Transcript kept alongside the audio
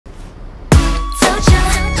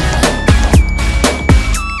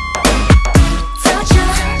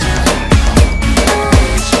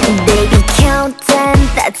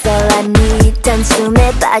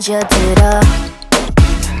빠져들어.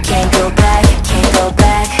 Can't go back, can't go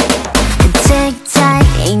back. Take time,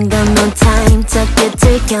 ain't got no time. 저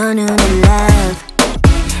끝을 겨누는 love.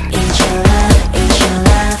 It's your love, it's your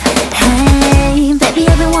love. Hey, baby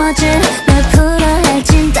I've been watching. 날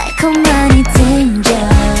풀어헤친 달콤한 이 danger.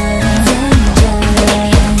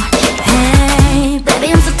 Hey, baby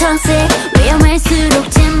I'm so toxic. 위험할수록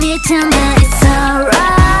재밌잖아. It's alright.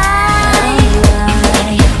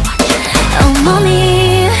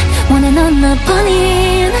 온몸이 원해 넌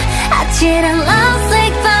너뿐인 아찔한 love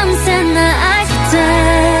sick 밤새 날 알수 돼.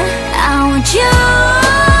 I want you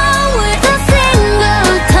with a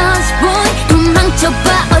single touch boy. 도망쳐봐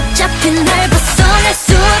어차피 날 벗어날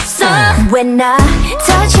수 없어. When I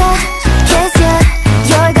touch you, kiss you,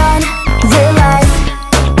 you're gone, realize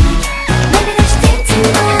maybe that you think too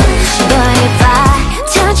much. But if I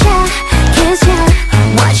touch you, kiss you,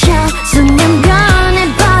 watch you 수면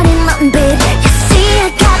변해버린 눈빛. You see I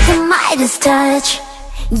got the Midas touch.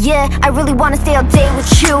 Yeah, I really wanna stay all day with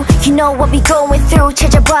you. You know what we going through.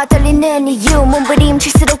 찾아봐 떨리는 이유.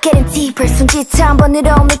 몸부림칠수록 getting deeper. 손짓 한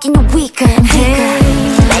번으로 making you weaker and weaker.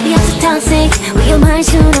 Hey, baby I'm so toxic.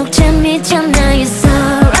 위험할수록 재밌잖아. It's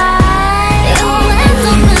alright. Your hands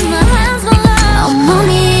up in my hands below.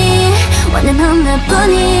 온몸이 원해 넌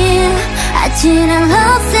나뿐인 아찔한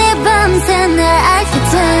love 밤새 날 알게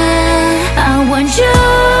돼. I want you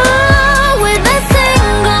with a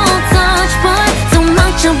single touch boy.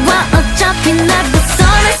 도망쳐봐 어차피 날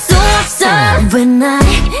벗어날 수 없어. When I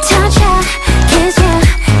touch you, kiss you,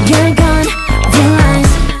 you're gone,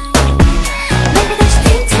 realize maybe that you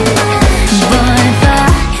think too much. But if I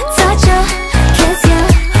touch you, kiss you,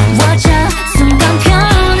 watch you 순간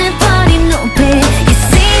변해버린 눈빛. You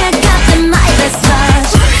see I got the Midas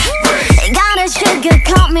touch. Gotta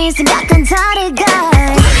sugarcoat me 생각은 다르게.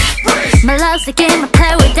 My love's a game I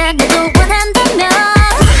play with that 너도 원한다면.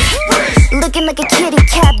 Looking like a kitty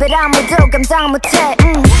cat but 아무도 감당 못해.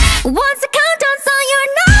 What